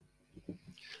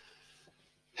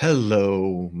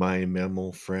Hello, my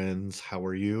mammal friends. How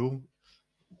are you?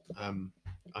 I'm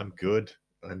I'm good.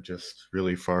 I'm just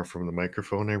really far from the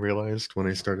microphone, I realized when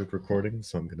I started recording,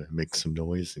 so I'm gonna make some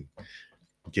noise and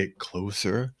get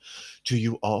closer to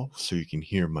you all so you can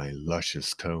hear my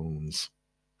luscious tones.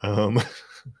 Um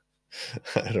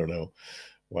I don't know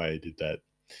why I did that.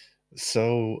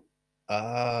 So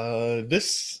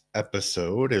this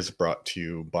episode is brought to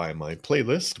you by my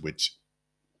playlist, which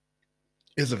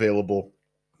is available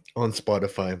on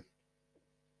Spotify,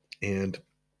 and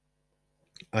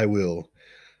I will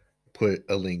put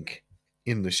a link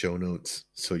in the show notes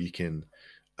so you can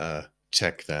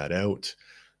check that out.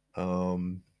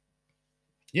 Um,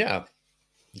 yeah,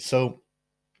 so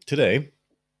today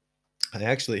I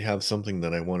actually have something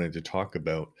that I wanted to talk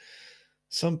about.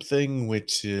 Something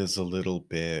which is a little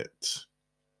bit,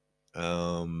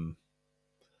 um,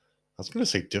 I was going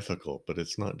to say difficult, but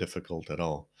it's not difficult at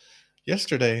all.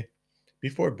 Yesterday,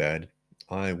 before bed,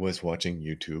 I was watching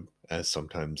YouTube, as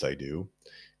sometimes I do.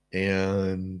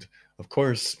 And of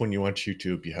course, when you watch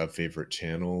YouTube, you have favorite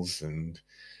channels, and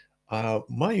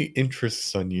my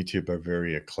interests on YouTube are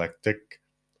very eclectic.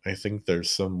 I think they're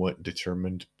somewhat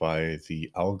determined by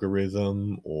the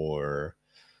algorithm, or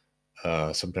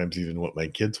sometimes even what my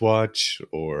kids watch,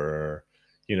 or,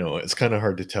 it's kind of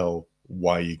hard to tell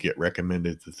why you get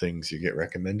recommended the things you get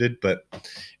recommended. But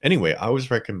anyway, I was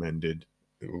recommended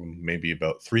maybe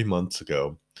about 3 months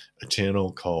ago a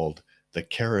channel called The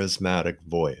Charismatic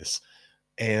Voice.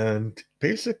 And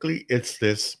basically, it's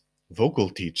this vocal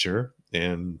teacher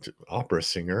and opera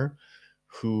singer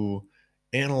who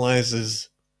analyzes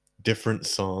different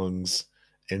songs,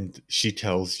 and she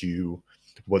tells you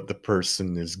what the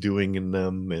person is doing in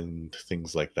them and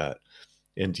things like that.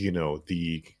 And,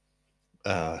 the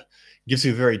uh, gives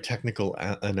you a very technical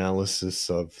analysis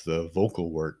of the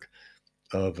vocal work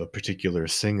of a particular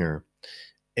singer.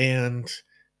 And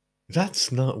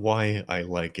that's not why I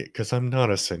like it, because I'm not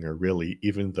a singer really,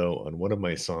 even though on one of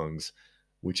my songs,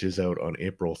 which is out on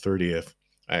April 30th,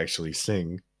 I actually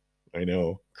sing. I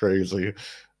know, crazy.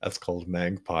 That's called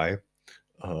Magpie.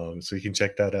 So you can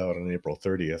check that out on April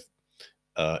 30th.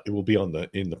 It will be in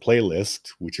the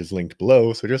playlist, which is linked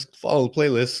below. So just follow the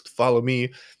playlist, follow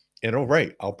me, and all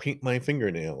right, I'll paint my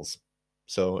fingernails.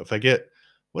 So if I get,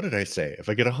 what did I say? If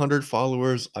I get 100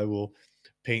 followers, I will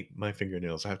paint my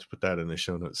fingernails. I have to put that in the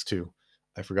show notes too.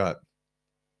 I forgot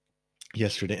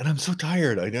yesterday, and I'm so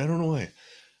tired. I don't know why.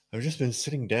 I've just been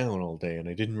sitting down all day and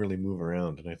I didn't really move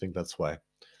around, and I think that's why.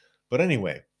 But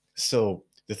anyway, so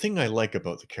the thing I like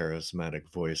about the Charismatic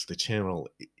Voice, the channel,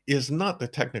 is not the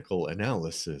technical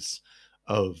analysis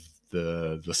of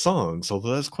the songs,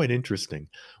 although that's quite interesting.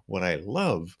 What I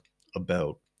love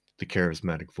about the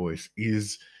Charismatic Voice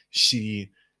is she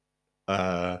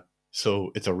uh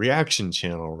so it's a reaction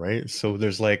channel, right? So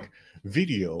there's like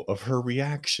video of her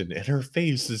reaction, and her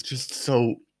face is just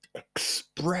so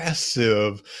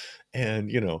expressive. And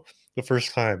the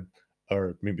first time,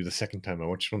 or maybe the second time I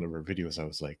watched one of her videos, I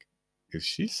was like, is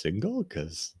she single?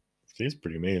 Because she's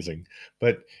pretty amazing.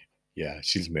 But yeah,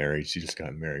 she's married. She just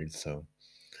got married, so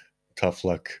tough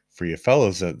luck for you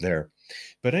fellows out there.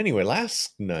 But anyway,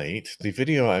 last night, the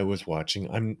video I was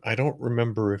watching, I don't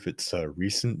remember if it's a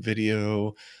recent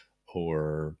video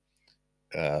or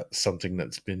something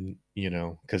that's been,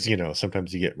 because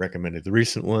sometimes you get recommended the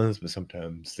recent ones, but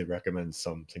sometimes they recommend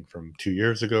something from 2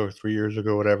 years ago or 3 years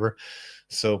ago, whatever.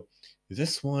 So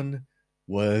this one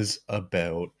was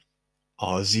about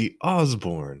Ozzy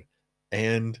Osbourne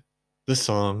and the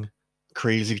song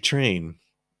Crazy Train.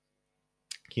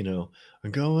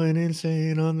 I'm going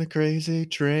insane on the crazy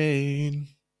train.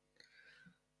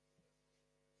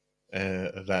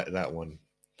 That one.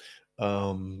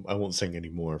 I won't sing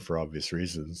anymore for obvious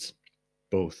reasons.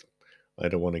 Both. I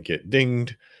don't want to get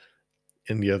dinged,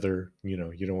 and the other, you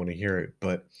don't want to hear it.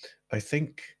 But I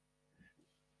think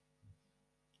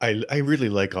I really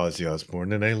like Ozzy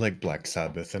Osbourne, and I like Black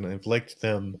Sabbath, and I've liked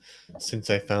them since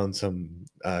I found some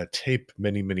tape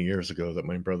many, many years ago that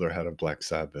my brother had of Black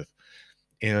Sabbath.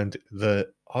 And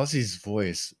the Ozzy's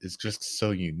voice is just so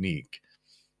unique.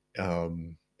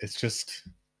 It's just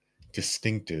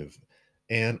distinctive.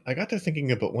 And I got to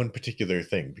thinking about one particular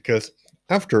thing, because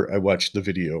after I watched the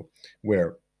video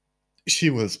where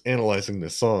she was analyzing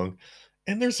this song,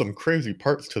 and there's some crazy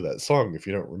parts to that song if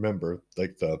you don't remember,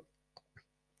 like the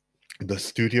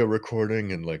studio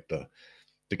recording, and like the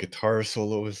guitar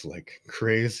solo is like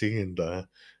crazy, and the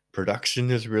production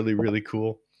is really, really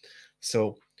cool.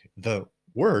 So the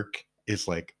work is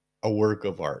like a work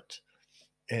of art.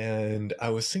 And I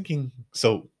was thinking,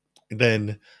 so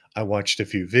then I watched a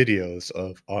few videos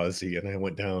of Ozzy, and I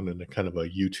went down in a kind of a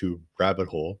YouTube rabbit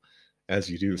hole. as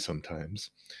you do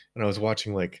sometimes. And I was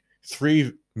watching like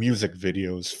three music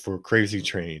videos for Crazy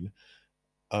Train,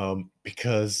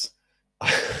 because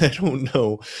I don't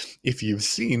know if you've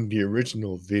seen the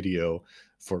original video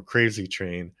for Crazy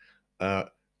Train. Uh,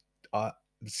 uh,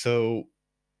 so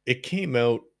it came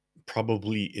out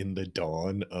probably in the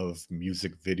dawn of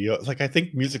music video. Like, I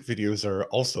think music videos are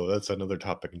also, that's another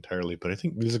topic entirely, but I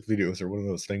think music videos are one of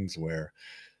those things where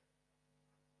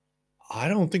I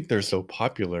don't think they're so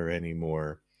popular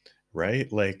anymore,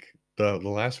 right? Like the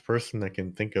last person I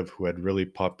can think of who had really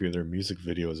popular music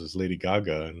videos is Lady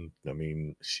Gaga, and I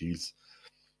mean, she's,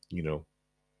 you know,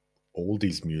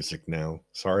 oldies music now.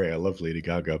 Sorry, I love Lady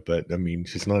Gaga, but I mean,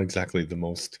 she's not exactly the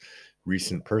most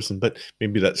recent person, but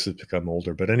maybe that's just become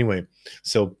older. But anyway,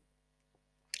 so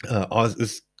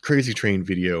this Crazy Train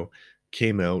video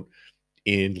came out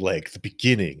in like the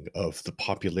beginning of the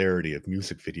popularity of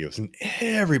music videos, and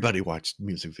everybody watched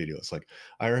music videos. Like,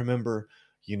 I remember,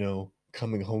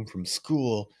 coming home from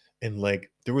school, and like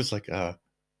there was like a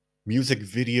music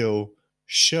video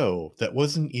show that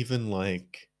wasn't even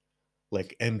like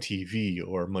MTV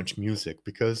or Much Music,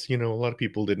 because a lot of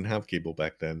people didn't have cable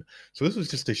back then. So this was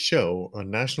just a show on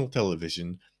national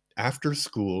television after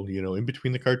school, in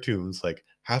between the cartoons, like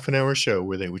half an hour show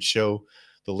where they would show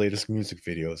the latest music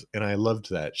videos. And I loved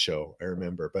that show, I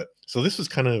remember. But so this was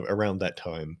kind of around that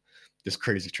time, this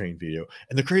Crazy Train video.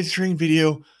 And the Crazy Train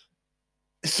video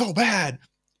is so bad.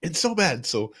 It's so bad.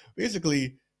 So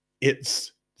basically,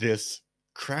 it's this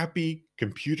crappy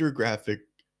computer graphic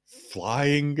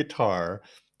flying guitar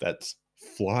that's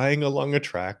flying along a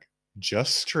track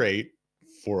just straight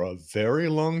for a very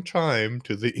long time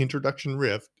to the introductory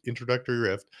riff.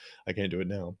 I can't do it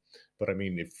now, but I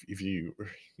mean, if you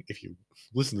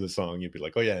listen to the song, you'd be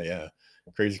like, oh yeah, yeah,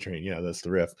 Crazy Train, yeah, that's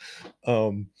the riff.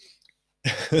 Um,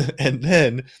 and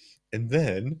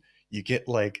then you get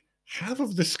like half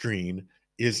of the screen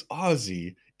is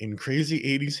Ozzy in crazy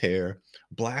 80s hair,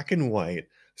 black and white,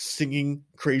 singing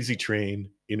Crazy Train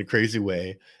in a crazy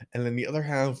way. And then the other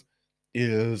half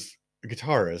is a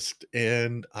guitarist.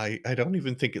 And I don't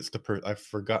even think it's I've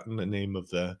forgotten the name of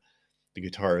the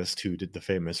guitarist who did the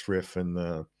famous riff and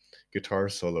the guitar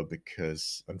solo,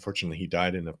 because unfortunately he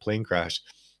died in a plane crash.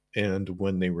 And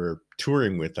when they were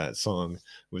touring with that song, it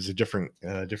was a different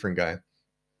guy.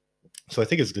 So I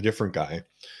think it's the different guy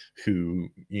who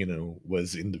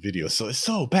was in the video. So it's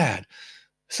so bad,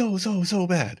 so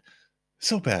bad,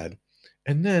 so bad.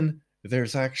 And then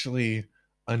there's actually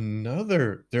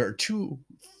there are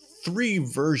three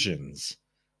versions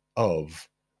of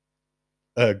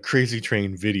a Crazy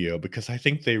Train video, because I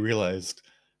think they realized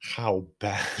how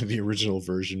bad the original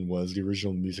version was, the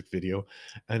original music video.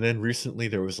 And then recently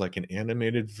there was like an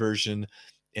animated version,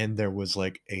 and there was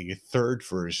like a third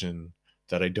version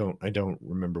that I don't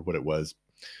remember what it was.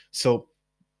 So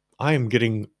I am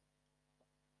getting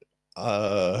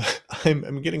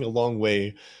I'm getting a long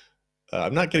way.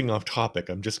 I'm not getting off topic.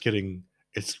 I'm just getting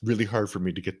It's really hard for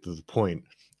me to get to the point,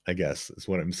 I guess, is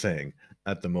what I'm saying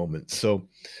at the moment. So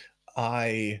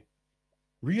I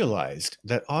realized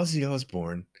that Ozzy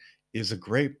Osbourne is a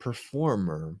great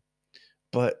performer,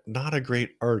 but not a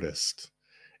great artist.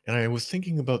 And I was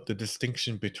thinking about the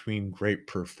distinction between great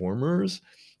performers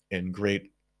and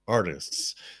great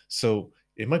artists. So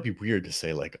it might be weird to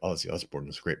say like Ozzy Osbourne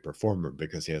is a great performer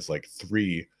because he has like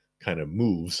three kind of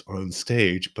moves on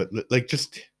stage, but like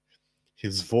just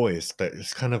his voice, that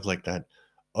is kind of like that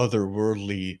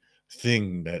otherworldly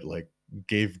thing that like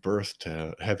gave birth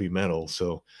to heavy metal.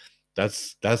 So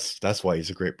that's why he's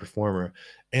a great performer.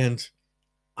 And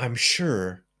I'm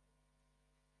sure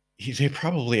they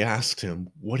probably asked him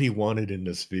what he wanted in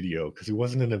this video, because he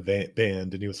wasn't in a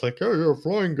band, and he was like, "Oh, you're a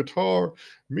flying guitar,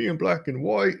 me in black and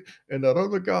white, and that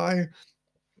other guy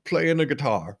playing a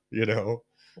guitar."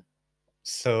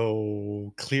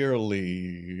 So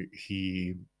clearly,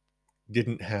 he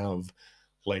didn't have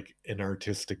like an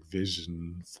artistic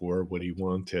vision for what he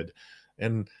wanted.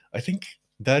 And I think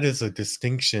that is a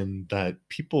distinction that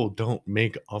people don't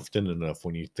make often enough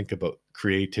when you think about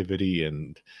creativity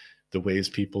and the ways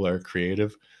people are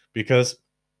creative. Because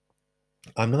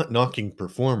I'm not knocking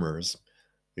performers,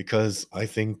 because I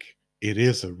think it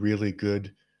is a really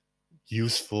good,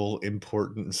 useful,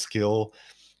 important skill.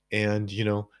 And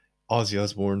Ozzy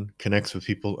Osbourne connects with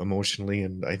people emotionally,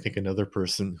 and I think another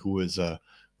person who is a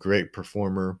great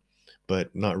performer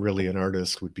but not really an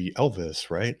artist would be Elvis,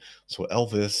 right? So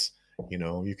Elvis,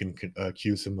 you can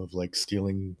accuse him of like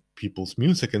stealing people's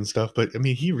music and stuff, but I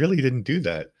mean, he really didn't do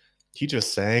that. He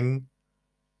just sang.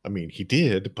 I mean, he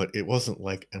did, but it wasn't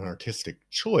like an artistic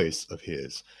choice of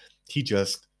his. He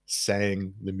just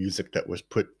sang the music that was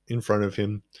put in front of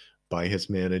him by his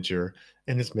manager,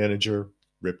 and his manager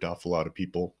ripped off a lot of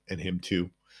people and him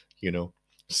too, you know.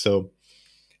 So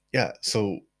yeah,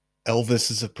 so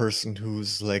Elvis is a person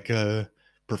who's like a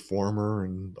performer,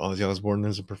 and Ozzy Osbourne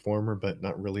is a performer, but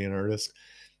not really an artist.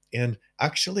 And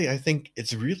actually, I think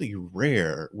it's really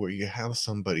rare where you have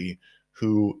somebody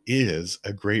who is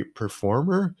a great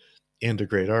performer and a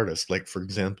great artist. Like, for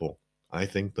example, I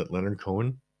think that Leonard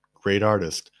Cohen, great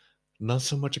artist, not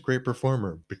so much a great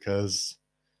performer because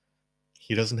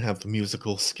he doesn't have the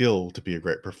musical skill to be a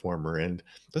great performer. And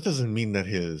that doesn't mean that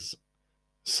his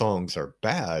songs are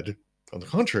bad. On the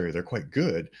contrary, they're quite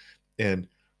good. And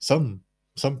some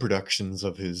some productions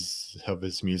of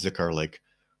his music are like,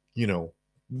 you know,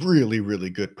 really, really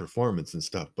good performance and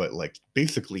stuff, but like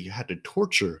basically you had to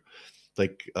torture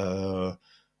like um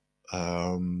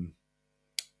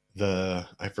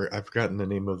I've forgotten the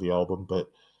name of the album, but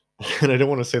and I don't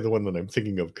want to say the one that I'm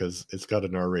thinking of because it's got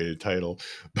an R-rated title.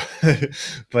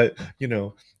 But you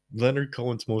know, Leonard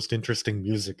Cohen's most interesting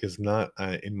music is not,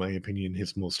 in my opinion,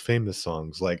 his most famous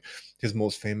songs. Like his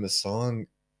most famous song,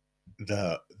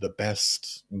 the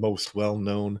best, most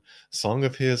well-known song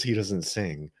of his, he doesn't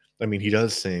sing. I mean, he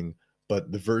does sing,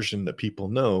 but the version that people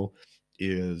know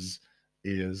is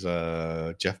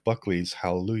Jeff Buckley's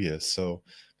Hallelujah. So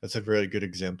that's a very good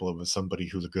example of somebody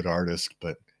who's a good artist,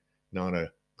 but not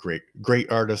a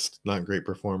great artist, not great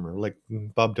performer. Like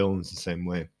Bob Dylan's the same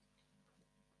way.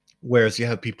 Whereas you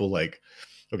have people like,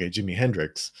 okay, Jimi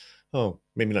Hendrix. Oh,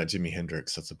 maybe not Jimi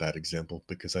Hendrix. That's a bad example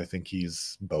because I think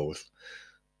he's both.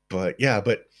 But yeah,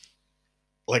 but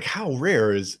like how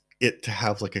rare is it to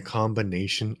have like a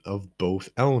combination of both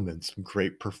elements,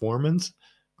 great performance,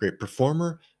 great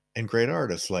performer, and great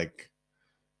artist, like,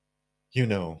 you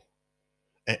know,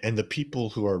 and the people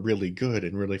who are really good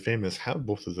and really famous have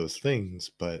both of those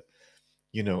things, but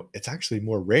you know, it's actually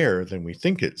more rare than we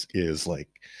think it is. Like,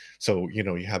 so you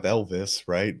know, you have Elvis,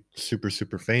 right,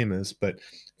 super famous, but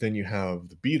then you have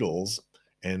the Beatles,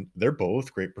 and they're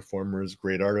both great performers,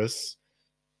 great artists,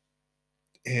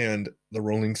 and the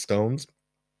Rolling Stones,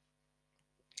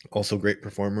 also great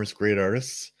performers, great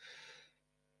artists.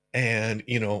 And,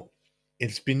 you know,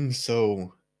 it's been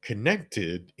so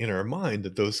connected in our mind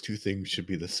that those two things should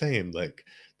be the same. Like,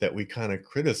 that we kind of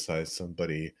criticize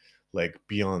somebody like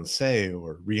Beyonce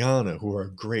or Rihanna, who are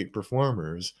great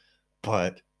performers,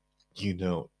 but, you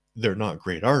know, they're not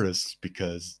great artists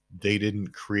because they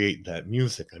didn't create that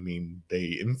music. I mean,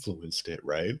 they influenced it,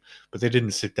 right? But they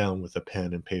didn't sit down with a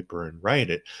pen and paper and write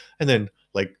it. And then,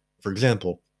 like, for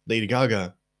example, Lady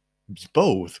Gaga,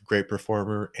 both great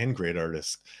performer and great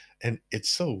artist, and it's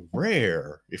so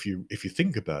rare if you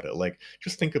think about it. Like,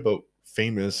 just think about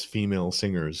famous female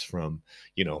singers from,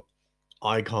 you know,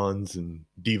 icons and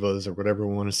divas or whatever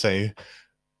we want to say,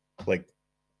 like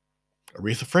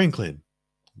Aretha Franklin,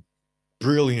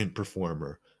 brilliant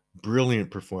performer, brilliant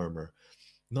performer,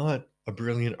 not a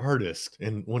brilliant artist.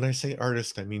 And when I say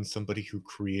artist, I mean somebody who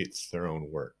creates their own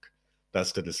work.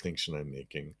 That's the distinction I'm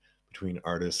making between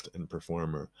artist and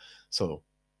performer. So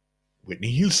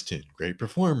Whitney Houston, great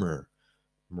performer.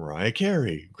 Mariah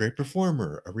Carey, great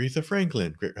performer. Aretha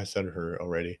Franklin, great. I said her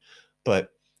already. But,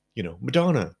 you know,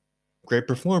 Madonna, great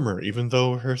performer, even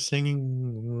though her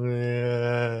singing,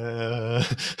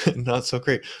 not so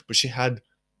great. But she had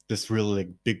this really like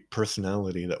big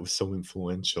personality that was so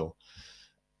influential.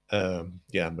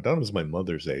 Yeah, Madonna's my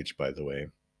mother's age, by the way,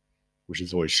 which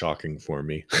is always shocking for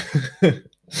me.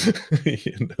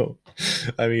 You know,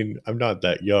 I mean, I'm not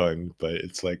that young, but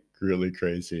it's like really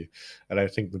crazy. And I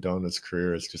think Madonna's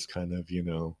career is just kind of, you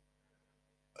know,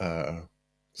 uh,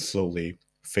 slowly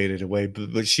faded away.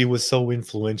 But she was so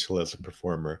influential as a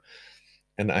performer.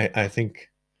 And I think,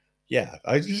 yeah,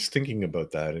 I was just thinking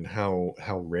about that and how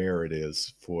rare it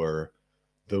is for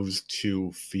those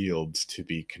two fields to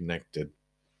be connected.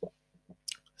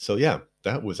 So yeah,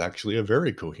 that was actually a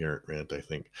very coherent rant, I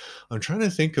think. I'm trying to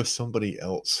think of somebody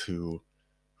else who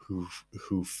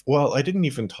who well, I didn't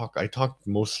even talk I talked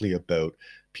mostly about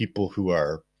people who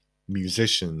are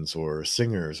musicians or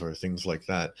singers or things like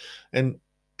that. And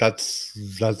that's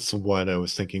what I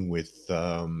was thinking with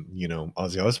you know,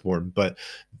 Ozzy Osbourne, but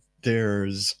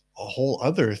there's a whole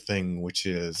other thing which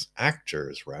is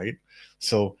actors, right?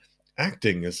 So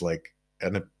acting is like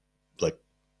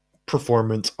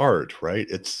performance art, right?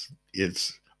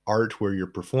 It's art where you're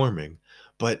performing.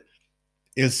 But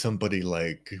is somebody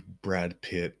like Brad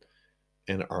Pitt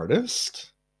an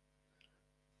artist?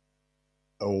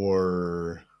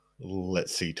 Or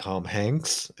let's see, Tom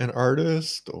Hanks an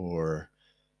artist? Or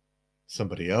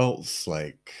somebody else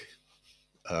like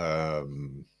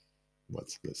um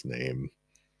what's his name?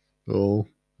 Oh,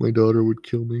 my daughter would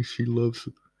kill me. She loves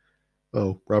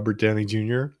Oh, Robert Downey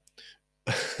Jr.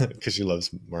 because she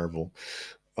loves Marvel.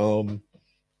 Um,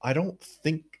 I don't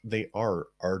think they are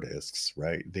artists,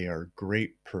 right? They are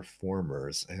great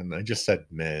performers, and I just said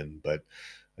men, but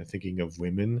I'm thinking of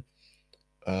women.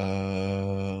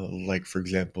 Like for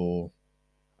example,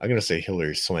 I'm gonna say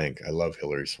Hilary Swank. I love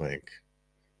Hilary Swank,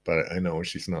 but I know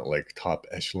she's not like top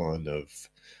echelon of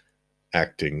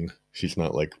acting. She's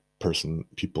not like person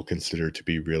people consider to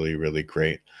be really, really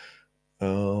great.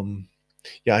 Um,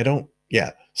 yeah, I don't.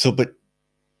 Yeah, so but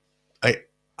I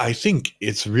I think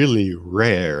it's really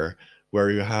rare where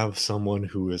you have someone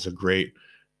who is a great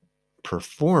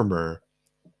performer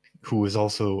who is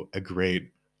also a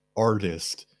great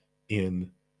artist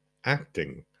in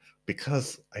acting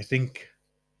because I think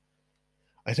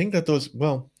that those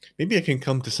well, maybe I can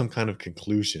come to some kind of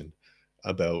conclusion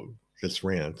about this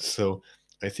rant. So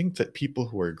I think that people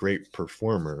who are great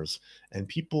performers and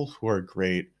people who are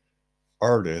great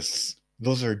artists,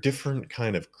 those are different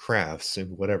kind of crafts in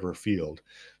whatever field.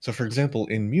 So for example,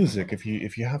 in music, if you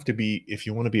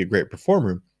want to be a great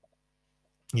performer,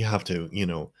 you have to,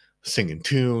 sing in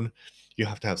tune. You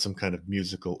have to have some kind of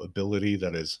musical ability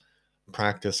that is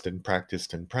practiced and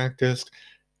practiced and practiced.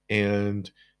 And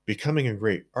becoming a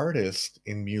great artist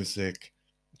in music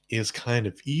is kind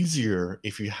of easier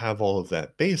if you have all of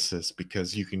that basis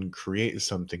because you can create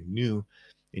something new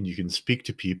and you can speak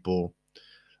to people,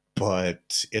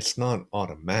 but it's not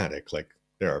automatic. Like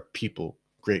there are people,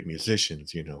 great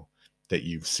musicians, that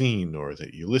you've seen or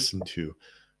that you listen to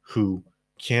who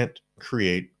can't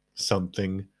create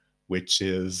something which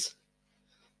is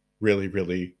really,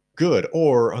 really good.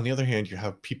 Or on the other hand, you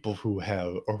have people who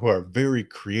have or who are very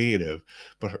creative,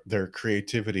 but their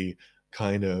creativity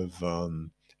kind of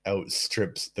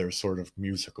outstrips their sort of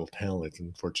musical talent.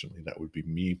 Unfortunately, that would be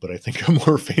me. But I think a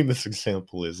more famous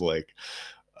example is like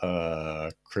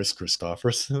Chris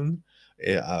Christopherson.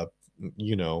 Uh,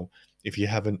 you know, if you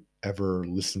haven't ever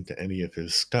listened to any of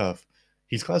his stuff,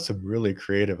 he's got some really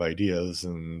creative ideas,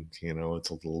 and it's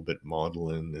a little bit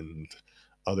maudlin and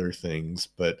other things,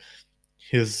 but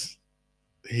his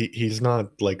he's not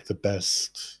like the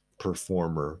best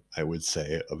performer, I would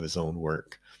say, of his own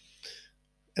work.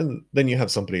 And then you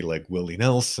have somebody like Willie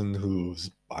Nelson,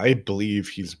 who's I believe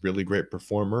he's a really great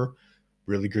performer,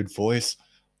 really good voice,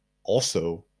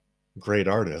 also great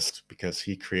artist because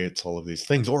he creates all of these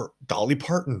things. Or Dolly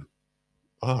Parton.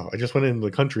 Oh, I just went into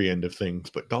the country end of things,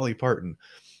 but Dolly Parton,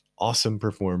 awesome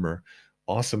performer,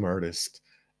 awesome artist.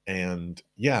 And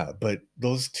yeah, but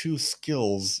those two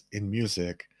skills in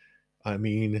music, I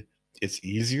mean, it's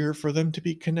easier for them to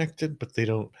be connected, but they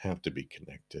don't have to be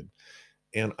connected.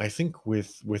 And I think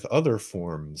with other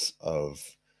forms of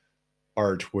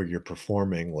art where you're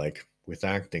performing, like with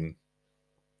acting,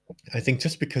 I think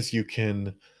just because you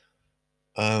can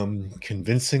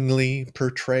convincingly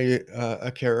portray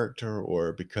a character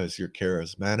or because you're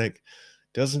charismatic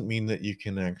doesn't mean that you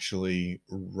can actually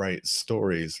write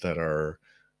stories that are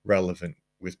relevant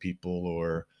with people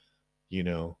or, you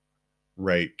know,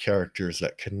 write characters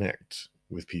that connect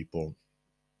with people.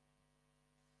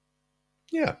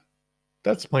 Yeah,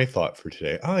 that's my thought for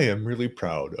today. I am really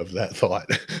proud of that thought.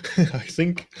 I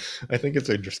think it's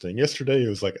interesting. Yesterday it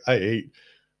was like I ate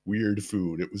weird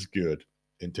food. It was good.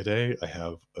 And today I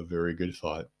have a very good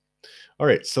thought. All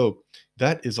right, so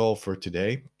that is all for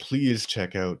today. Please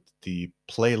check out the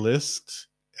playlist.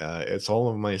 It's all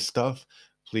of my stuff.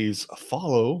 Please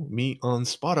follow me on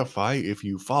Spotify. If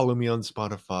you follow me on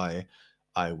Spotify,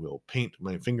 I will paint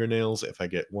my fingernails if I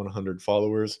get 100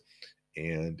 followers.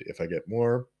 And if I get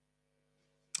more,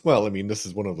 well, I mean, this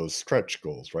is one of those stretch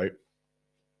goals, right?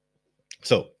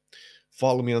 So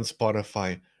follow me on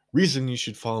Spotify. Reason you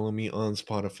should follow me on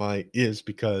Spotify is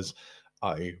because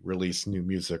I release new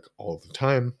music all the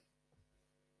time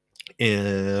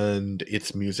and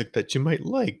it's music that you might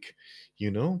like,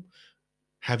 you know?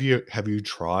 Have you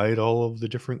tried all of the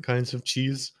different kinds of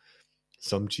cheese?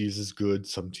 Some cheese is good,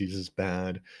 some cheese is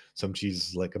bad, some cheese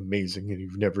is like amazing and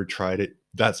you've never tried it.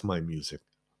 That's my music.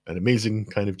 An amazing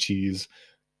kind of cheese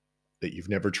that you've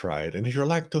never tried. And if you're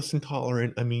lactose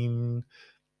intolerant, I mean,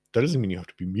 that doesn't mean you have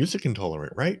to be music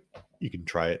intolerant, right? You can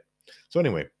try it. So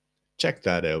anyway, check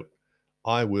that out.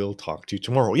 I will talk to you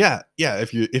tomorrow. Yeah, yeah,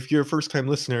 if you're a first time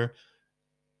listener,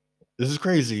 this is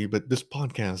crazy, but this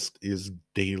podcast is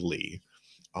daily.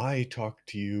 I talk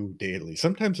to you daily.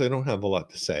 Sometimes I don't have a lot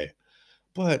to say,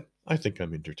 but I think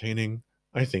I'm entertaining.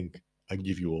 I think I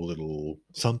give you a little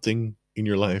something in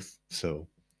your life. So,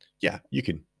 yeah, you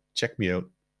can check me out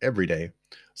every day.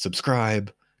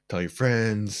 Subscribe, tell your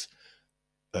friends,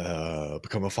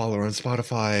 become a follower on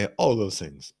Spotify, all those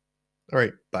things. All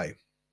right, bye.